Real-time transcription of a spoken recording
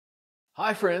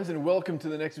Hi friends, and welcome to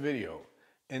the next video.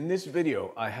 In this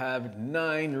video, I have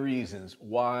 9 reasons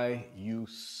why you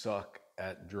suck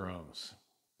at drums.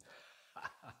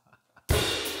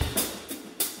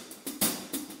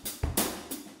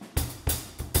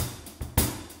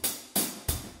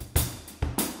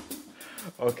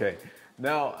 Okay,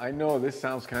 now I know this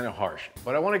sounds kind of harsh,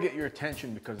 but I want to get your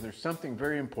attention because there's something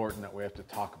very important that we have to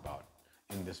talk about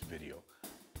in this video.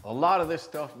 A lot of this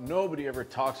stuff nobody ever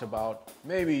talks about.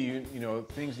 Maybe you know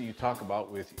things that you talk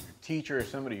about with your teacher or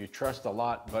somebody you trust a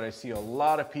lot, but I see a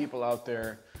lot of people out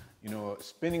there,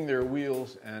 spinning their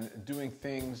wheels and doing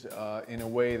things in a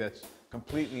way that's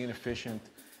completely inefficient,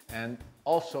 and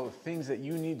also things that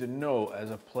you need to know as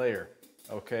a player.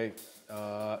 Okay,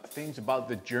 things about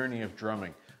the journey of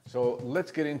drumming. So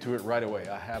let's get into it right away.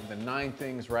 I have the 9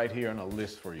 things right here on a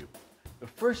list for you. The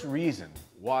first reason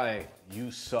why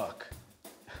you suck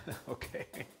okay,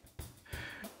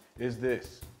 is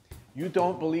this. You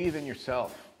don't believe in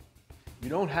yourself. You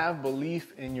don't have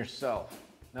belief in yourself.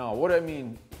 Now, what do I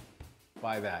mean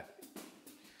by that?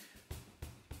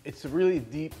 It's a really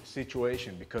deep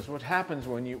situation because what happens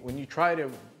when you try to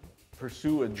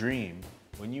pursue a dream,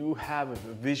 when you have a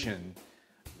vision,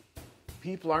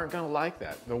 people aren't going to like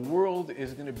that. The world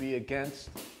is going to be against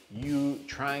you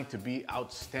trying to be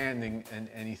outstanding in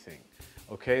anything.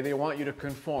 Okay, they want you to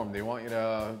conform. They want you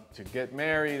to get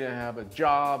married and have a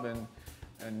job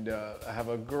and have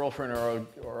a girlfriend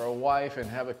or a wife and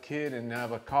have a kid and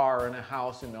have a car and a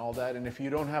house and all that. And if you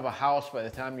don't have a house by the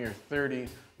time you're 30,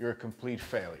 you're a complete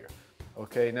failure.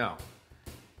 Okay, now,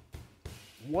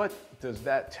 what does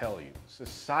that tell you?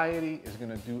 Society is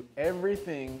going to do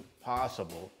everything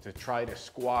possible to try to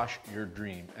squash your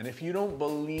dream. And if you don't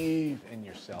believe in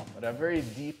yourself at a very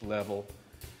deep level,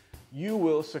 you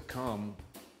will succumb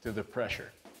to the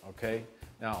pressure, okay?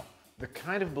 Now, the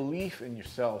kind of belief in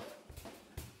yourself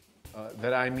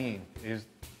that I mean is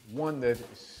one that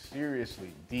is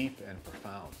seriously deep and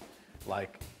profound.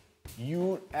 Like,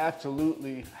 you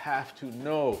absolutely have to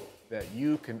know that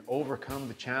you can overcome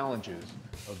the challenges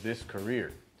of this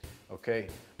career, okay?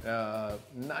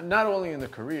 Not only in the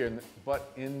career,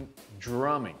 but in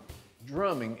drumming.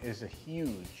 Drumming is a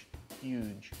huge,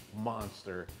 huge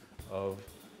monster of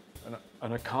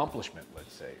an accomplishment,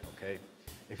 let's say, okay?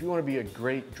 If you want to be a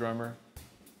great drummer,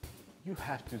 you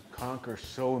have to conquer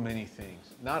so many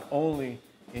things, not only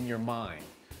in your mind,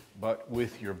 but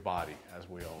with your body, as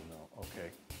we all know, okay?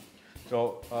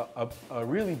 So a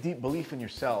really deep belief in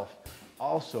yourself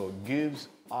also gives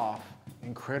off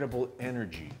incredible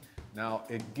energy. Now,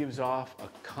 it gives off a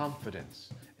confidence.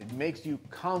 It makes you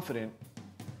confident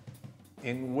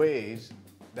in ways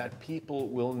that people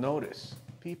will notice.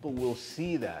 People will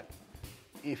see that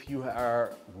if you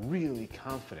are really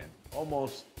confident,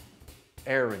 almost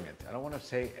arrogant. I don't want to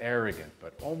say arrogant,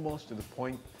 but almost to the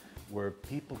point where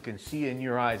people can see in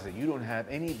your eyes that you don't have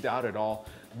any doubt at all.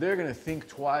 They're going to think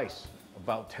twice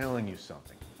about telling you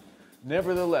something.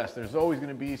 Nevertheless, there's always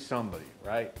going to be somebody,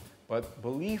 right? But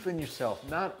belief in yourself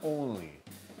not only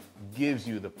gives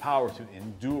you the power to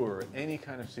endure any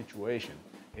kind of situation,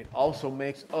 it also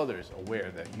makes others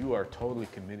aware that you are totally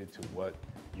committed to what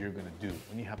you're going to do.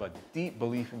 When you have a deep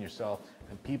belief in yourself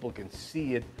and people can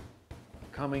see it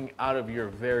coming out of your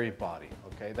very body,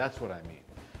 okay? That's what I mean.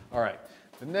 All right,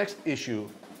 the next issue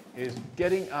is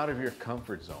getting out of your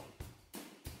comfort zone.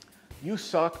 You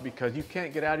suck because you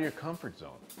can't get out of your comfort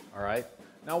zone, all right?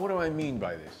 Now, what do I mean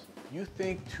by this? You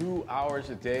think 2 hours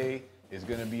a day is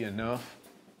going to be enough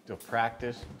to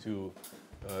practice to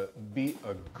be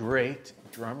a great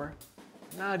drummer?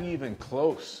 Not even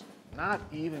close. Not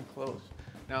even close.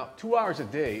 Now, 2 hours a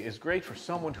day is great for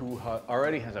someone who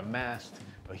already has amassed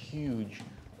a huge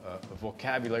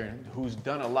vocabulary and who's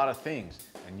done a lot of things.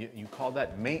 And you call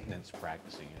that maintenance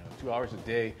practicing. 2 hours a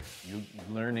day, you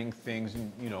learning things,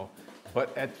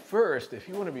 But at first, if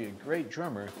you want to be a great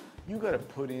drummer, you got to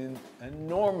put in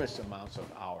enormous amounts of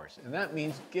hours. And that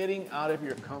means getting out of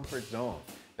your comfort zone.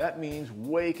 That means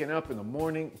waking up in the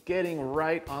morning, getting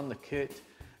right on the kit,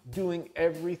 doing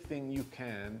everything you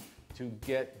can to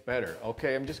get better.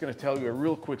 Okay, I'm just going to tell you a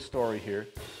real quick story here.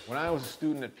 When I was a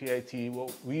student at PIT,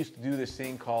 we used to do this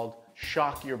thing called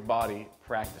shock your body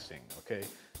practicing. Okay,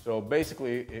 so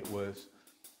basically it was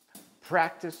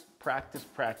practice, practice,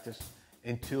 practice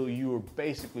until you were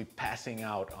basically passing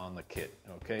out on the kit.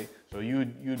 Okay, so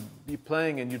you'd be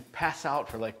playing and you'd pass out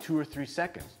for like 2 or 3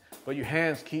 seconds, but your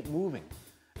hands keep moving.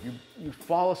 You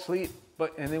fall asleep,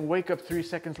 and then wake up 3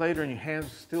 seconds later and your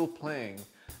hands still playing,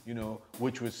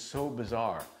 which was so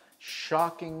bizarre.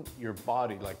 shocking your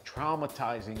body, like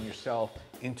traumatizing yourself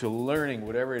into learning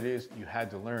whatever it is you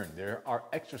had to learn. There are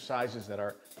exercises that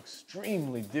are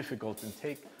extremely difficult and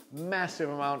take massive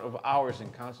amount of hours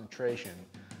in concentration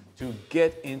to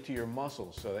get into your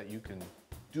muscles so that you can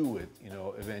do it,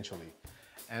 eventually.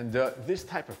 And this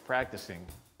type of practicing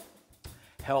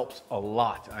helps a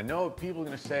lot. I know people are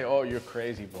going to say, oh, you're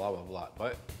crazy, blah, blah, blah,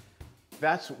 but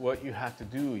that's what you have to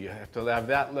do. You have to have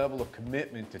that level of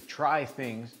commitment to try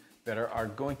things that are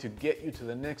going to get you to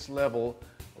the next level,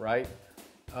 right?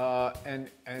 And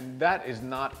that is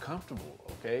not comfortable,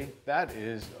 okay? That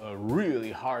is a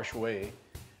really harsh way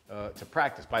to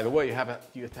practice. By the way, you have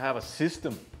to have a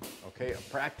system, okay? A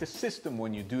practice system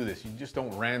when you do this. You just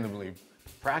don't randomly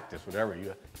practice whatever.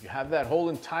 You have that whole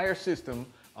entire system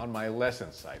on my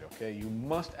lesson site, okay? You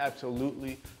must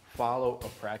absolutely follow a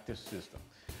practice system,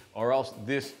 or else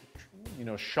this,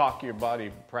 shock your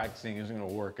body practicing isn't going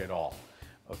to work at all.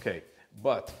 Okay,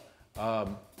 but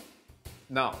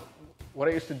now, what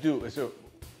I used to do is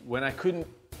when I couldn't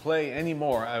play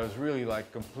anymore, I was really like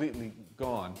completely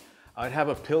gone. I'd have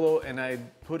a pillow and I'd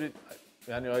put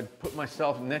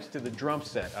myself next to the drum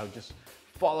set. I would just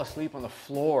fall asleep on the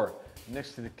floor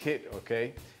next to the kit,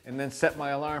 okay? And then set my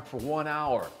alarm for 1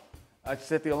 hour. I'd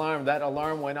set the alarm, that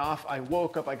alarm went off, I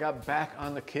woke up, I got back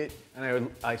on the kit,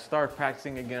 and I started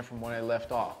practicing again from when I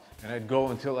left off. And I'd go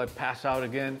until I'd pass out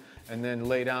again, and then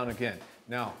lay down again.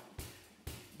 Now,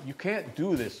 you can't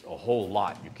do this a whole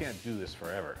lot. You can't do this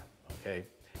forever, okay?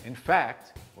 In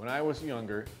fact, when I was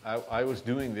younger, I was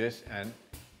doing this, and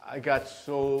I got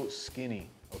so skinny,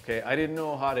 okay? I didn't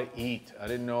know how to eat. I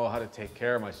didn't know how to take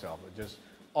care of myself.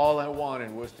 All I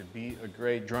wanted was to be a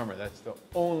great drummer. That's the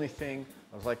only thing.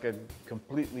 I was like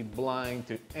completely blind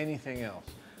to anything else.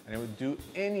 And I would do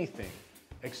anything,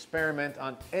 experiment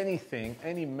on anything,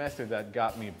 any method that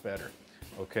got me better,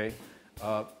 okay?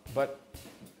 But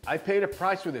I paid a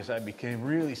price for this. I became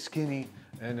really skinny,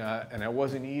 and I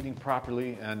wasn't eating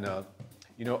properly. And the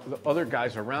other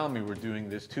guys around me were doing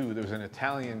this too. There was an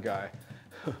Italian guy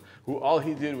who all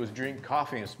he did was drink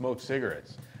coffee and smoke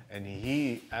cigarettes. And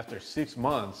he, after 6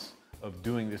 months of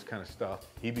doing this kind of stuff,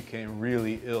 he became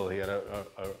really ill. He had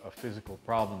a physical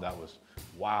problem that was,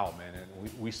 wow, man.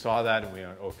 And we saw that and we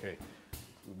went, okay,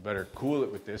 we better cool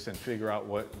it with this and figure out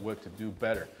what to do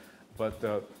better. But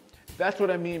that's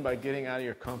what I mean by getting out of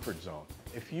your comfort zone.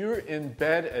 If you're in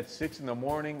bed at 6 in the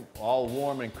morning, all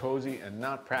warm and cozy and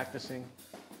not practicing,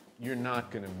 you're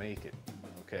not gonna make it,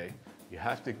 okay? You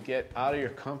have to get out of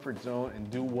your comfort zone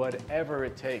and do whatever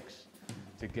it takes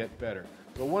to get better.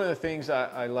 So one of the things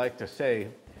I like to say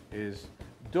is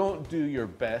don't do your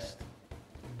best,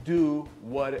 do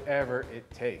whatever it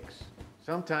takes.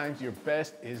 Sometimes your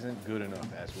best isn't good enough,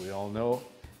 as we all know,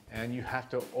 and you have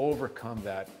to overcome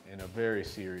that in a very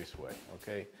serious way,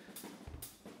 okay?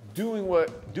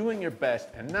 Doing your best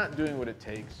and not doing what it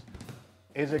takes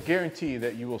is a guarantee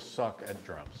that you will suck at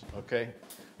drums, okay?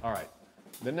 All right,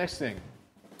 the next thing.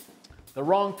 The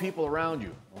wrong people around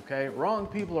you, okay? Wrong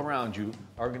people around you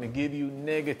are gonna give you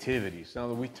negativity.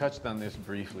 So we touched on this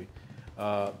briefly,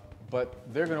 but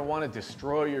they're gonna wanna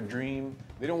destroy your dream.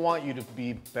 They don't want you to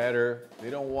be better. They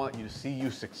don't want you to see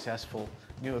you successful.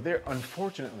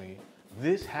 Unfortunately,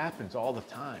 this happens all the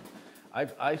time.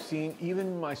 I've seen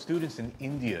even my students in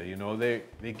India,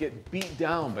 they get beat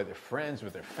down by their friends,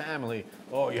 with their family.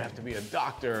 Oh, you have to be a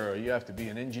doctor, or you have to be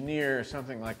an engineer, or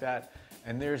something like that.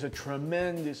 And there's a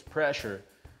tremendous pressure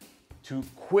to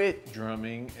quit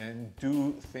drumming and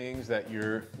do things that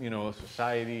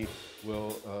society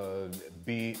will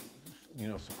be,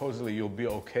 supposedly you'll be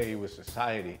okay with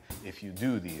society if you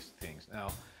do these things.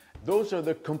 Now, those are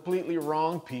the completely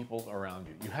wrong people around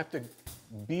you. You have to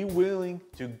be willing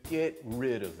to get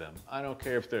rid of them. I don't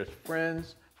care if they're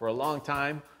friends for a long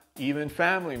time, even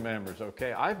family members,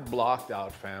 okay? I've blocked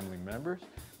out family members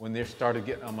when they started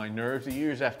getting on my nerves,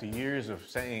 years after years of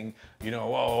saying,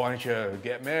 oh, why don't you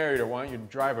get married, or why don't you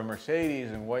drive a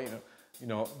Mercedes, and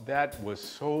that was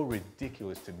so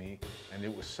ridiculous to me, and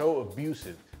it was so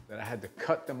abusive that I had to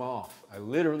cut them off. I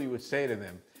literally would say to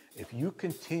them, if you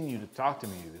continue to talk to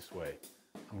me this way,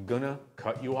 I'm gonna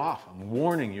cut you off. I'm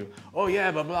warning you. Oh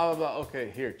yeah, blah, blah, blah, blah. Okay,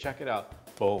 here, check it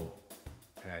out. Boom.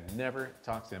 And I never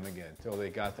talked to them again until they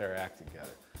got their act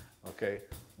together, okay?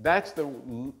 That's the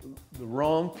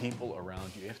wrong people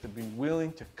around you. You have to be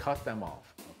willing to cut them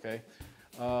off, okay?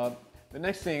 The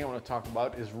next thing I want to talk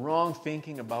about is wrong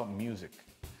thinking about music.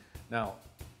 Now,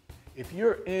 if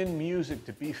you're in music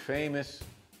to be famous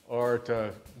or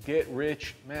to get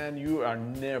rich, man, you are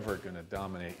never going to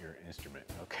dominate your instrument,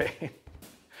 okay?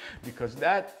 Because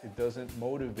it doesn't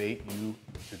motivate you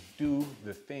to do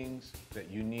the things that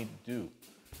you need to do.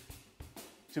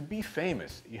 to be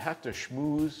famous, you have to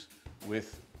schmooze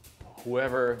with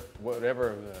whoever,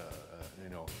 whatever, you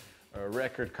know, a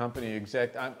record company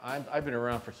exec. I've been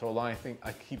around for so long,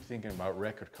 I keep thinking about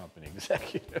record company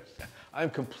executives. I'm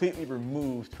completely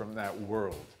removed from that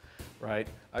world, right?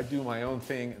 I do my own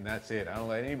thing and that's it. I don't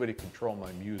let anybody control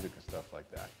my music and stuff like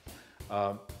that.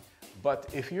 But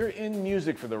if you're in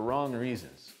music for the wrong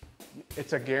reasons,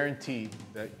 it's a guarantee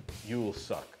that you will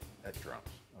suck at drums,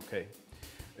 okay?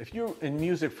 If you're in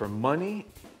music for money,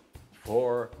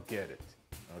 forget it,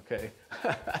 okay?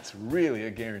 That's really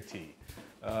a guarantee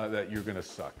that you're gonna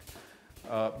suck.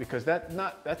 Because that's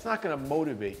not gonna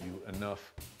motivate you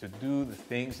enough to do the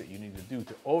things that you need to do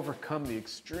to overcome the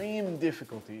extreme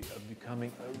difficulty of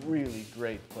becoming a really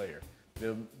great player.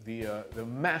 The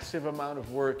massive amount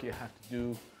of work you have to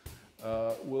do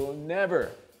will never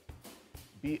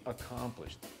be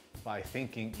accomplished by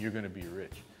thinking you're gonna be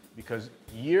rich. Because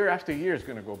year after year is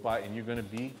gonna go by and you're gonna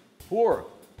be poor.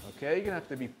 Okay, you're gonna have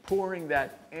to be pouring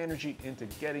that energy into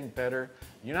getting better.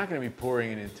 You're not gonna be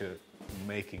pouring it into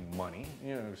making money,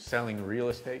 you know, selling real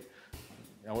estate.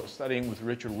 I was studying with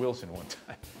Richard Wilson one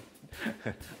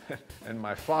time. And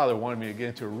my father wanted me to get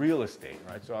into real estate,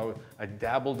 right? So I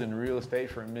dabbled in real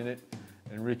estate for a minute.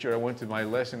 And I went to my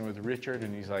lesson with Richard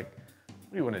and he's like,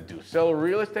 what do you want to do? Sell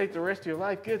real estate the rest of your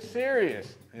life? Get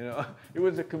serious. You know, it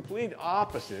was a complete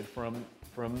opposite from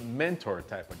mentor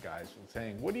type of guys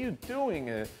saying, what are you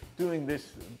doing doing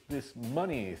this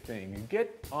money thing?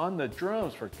 Get on the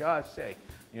drums for God's sake,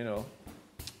 you know.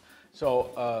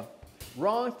 So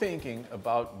wrong thinking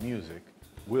about music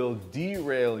will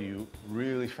derail you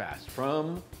really fast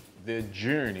from the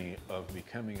journey of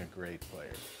becoming a great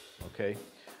player, okay?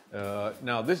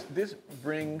 Now this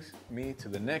brings me to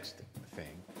the next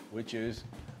thing, which is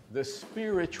the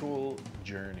spiritual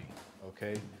journey,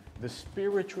 okay? The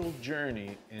spiritual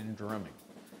journey in drumming.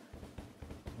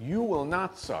 You will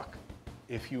not suck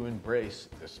if you embrace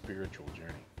the spiritual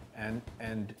journey.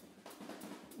 And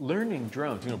learning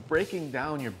drums, you know, breaking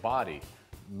down your body,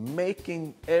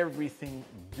 making everything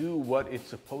do what it's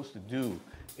supposed to do.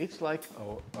 It's like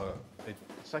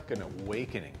it's like an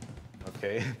awakening,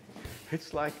 okay?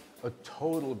 It's like a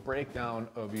total breakdown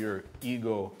of your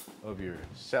ego, of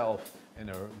yourself,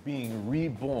 and being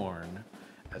reborn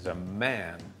as a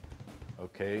man,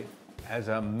 okay? As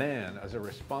a man, as a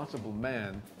responsible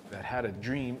man that had a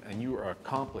dream and you are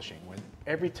accomplishing. When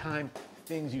every time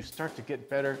things you start to get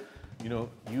better, you know,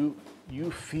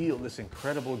 you feel this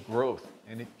incredible growth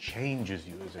and it changes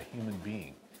you as a human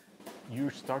being. You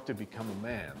start to become a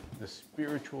man. The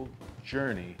spiritual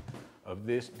journey of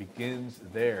this begins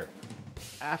there.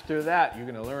 After that, you're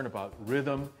gonna learn about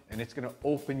rhythm and it's gonna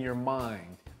open your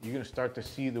mind. You're gonna start to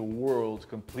see the world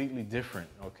completely different,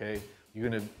 okay? You're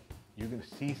gonna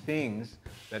see things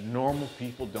that normal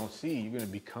people don't see. You're gonna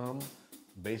become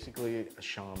basically a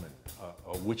shaman,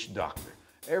 a witch doctor.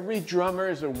 Every drummer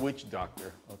is a witch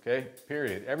doctor, okay?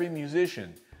 Period. Every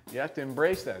musician, you have to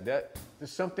embrace that.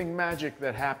 There's something magic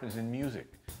that happens in music,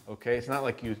 okay? It's not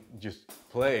like you just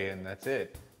play and that's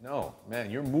it. No,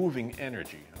 man, you're moving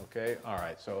energy, okay? All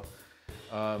right, so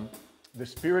the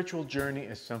spiritual journey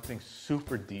is something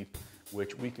super deep,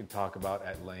 which we can talk about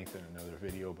at length in another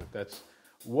video, but that's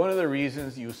one of the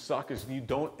reasons you suck is you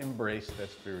don't embrace that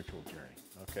spiritual journey,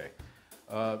 okay?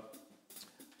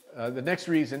 The next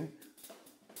reason,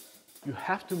 you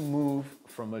have to move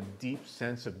from a deep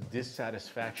sense of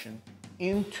dissatisfaction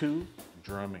into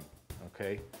drumming,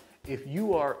 okay? If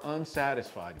you are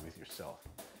unsatisfied with yourself,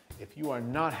 if you are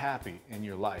not happy in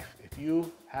your life, if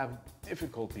you have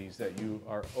difficulties that you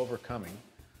are overcoming,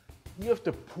 you have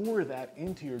to pour that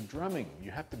into your drumming. You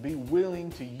have to be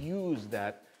willing to use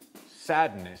that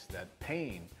sadness, that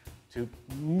pain, to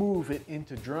move it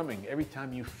into drumming. Every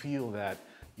time you feel that,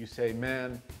 you say,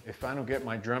 man, if I don't get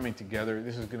my drumming together,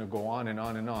 this is gonna go on and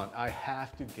on and on. I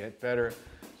have to get better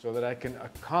so that I can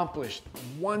accomplish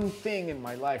one thing in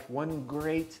my life, one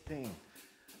great thing.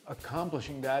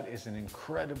 Accomplishing that is an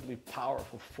incredibly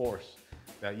powerful force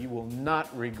that you will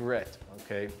not regret,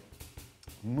 okay?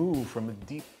 Move from a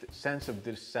deep sense of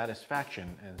dissatisfaction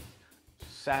and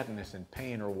sadness and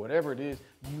pain or whatever it is,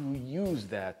 you use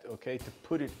that, okay, to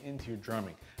put it into your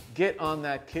drumming. Get on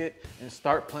that kit and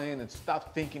start playing and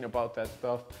stop thinking about that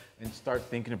stuff and start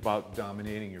thinking about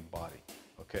dominating your body,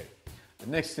 okay? The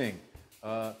next thing,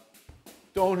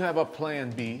 don't have a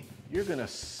plan B. You're gonna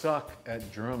suck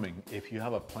at drumming if you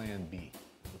have a plan B,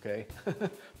 okay?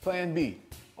 Plan B.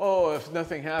 Oh, if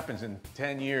nothing happens in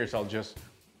 10 years, I'll just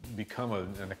become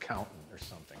an accountant or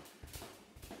something.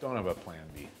 Don't have a plan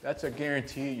B. That's a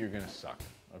guarantee you're gonna suck,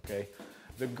 okay?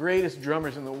 The greatest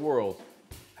drummers in the world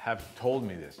have told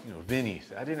me this. You know, Vinny,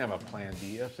 I didn't have a plan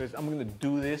B. I says, I'm gonna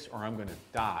do this or I'm gonna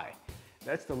die.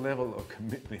 That's the level of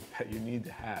commitment that you need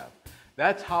to have.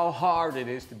 That's how hard it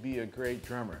is to be a great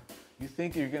drummer. You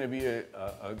think you're gonna be a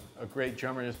great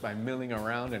drummer just by milling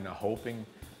around and hoping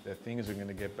that things are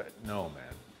gonna get better? No,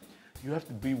 man. You have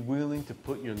to be willing to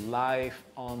put your life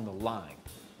on the line,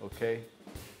 okay?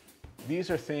 These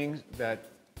are things that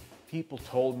people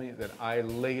told me that I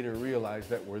later realized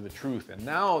that were the truth. And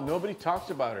now nobody talks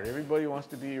about it. Everybody wants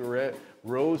to be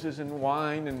roses and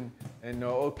wine and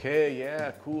okay,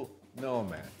 yeah, cool. No,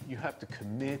 man, you have to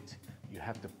commit. You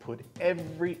have to put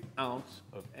every ounce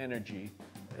of energy,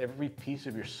 every piece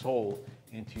of your soul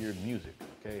into your music,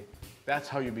 okay? That's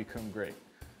how you become great.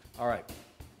 All right.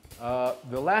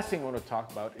 The last thing I want to talk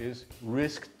about is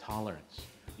risk tolerance.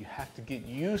 You have to get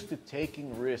used to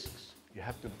taking risks. You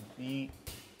have to be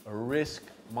a risk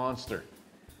monster.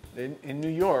 In New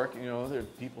York, you know, there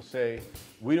people say,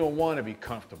 we don't want to be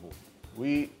comfortable.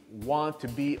 We want to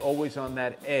be always on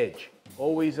that edge,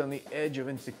 always on the edge of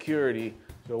insecurity,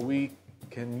 so we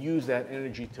can use that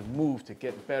energy to move, to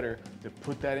get better, to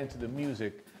put that into the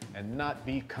music and not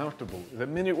be comfortable. The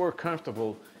minute we're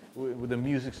comfortable, the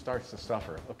music starts to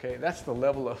suffer, okay? That's the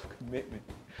level of commitment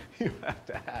you have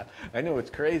to have. I know it's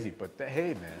crazy, but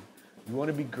hey, man, you want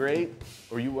to be great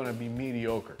or you want to be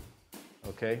mediocre,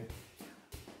 okay?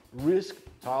 Risk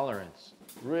tolerance.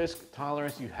 Risk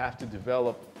tolerance you have to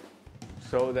develop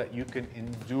so that you can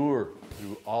endure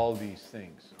through all these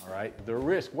things, all right? The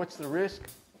risk, what's the risk?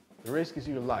 The risk is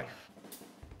your life.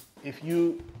 If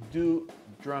you do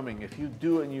drumming, if you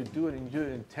do it and you do it and you do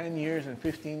it in 10 years and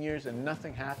 15 years and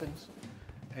nothing happens,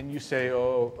 and you say,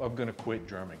 oh, I'm gonna quit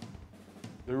drumming.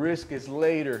 The risk is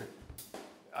later,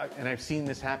 and I've seen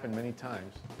this happen many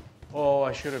times. Oh,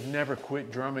 I should have never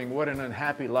quit drumming. What an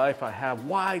unhappy life I have.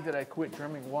 Why did I quit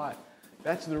drumming? Why?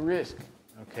 That's the risk,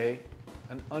 okay?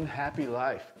 An unhappy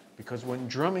life. Because when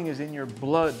drumming is in your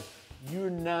blood,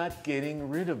 you're not getting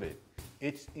rid of it.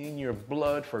 It's in your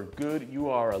blood for good. You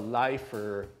are a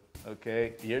lifer,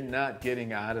 okay? You're not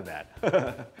getting out of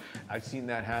that. I've seen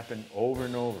that happen over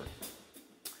and over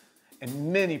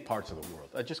in many parts of the world.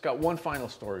 I just got one final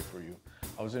story for you.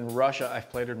 I was in Russia. I've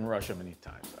played in Russia many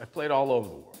times. I've played all over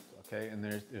the world, okay? And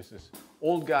there's this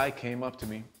old guy came up to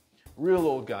me, real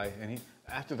old guy, and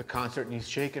after the concert, and he's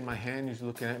shaking my hand, he's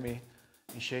looking at me,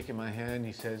 he's shaking my hand,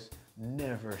 he says,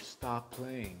 never stop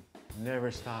playing, never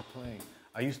stop playing.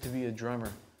 I used to be a drummer,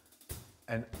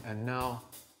 and now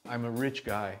I'm a rich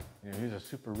guy. You know, he's a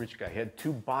super rich guy. He had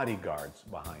 2 bodyguards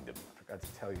behind him. I forgot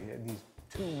to tell you, he had these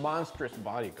 2 monstrous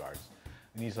bodyguards.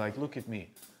 And he's like, look at me.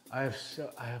 I have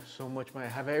so much money. I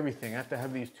have everything. I have to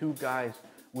have these 2 guys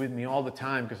with me all the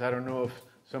time because I don't know if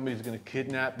somebody's going to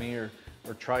kidnap me or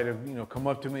try to, you know, come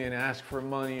up to me and ask for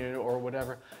money or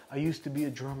whatever. I used to be a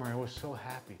drummer. I was so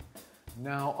happy.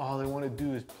 Now all I want to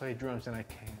do is play drums, and I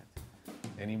can't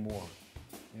anymore.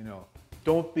 You know,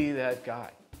 don't be that guy.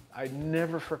 I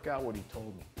never forgot what he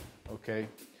told me, okay?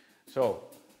 So,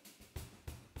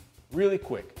 really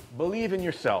quick, believe in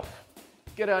yourself.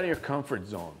 Get out of your comfort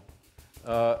zone.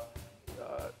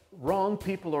 Wrong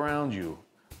people around you,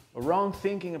 wrong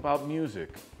thinking about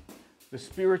music, the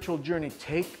spiritual journey,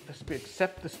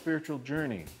 accept the spiritual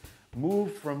journey.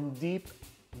 Move from deep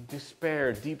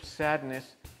despair, deep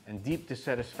sadness, and deep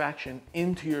dissatisfaction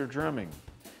into your drumming.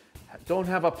 Don't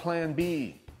have a plan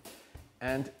B.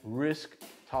 And risk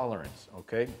tolerance,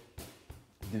 okay?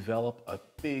 Develop a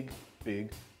big,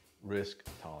 big risk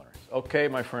tolerance. Okay,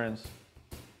 my friends,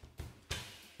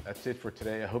 that's it for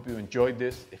today. I hope you enjoyed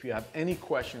this. If you have any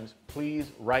questions,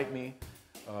 please write me.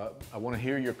 I want to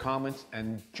hear your comments,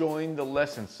 and join the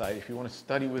lesson site. If you want to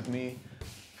study with me,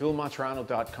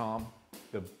 philmaturano.com,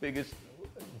 the biggest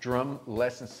drum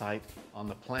lesson site on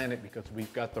the planet, because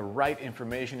we've got the right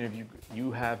information if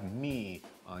you have me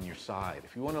on your side.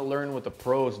 If you want to learn what the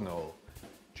pros know,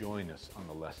 join us on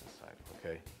the lesson site,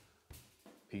 okay?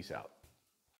 Peace out.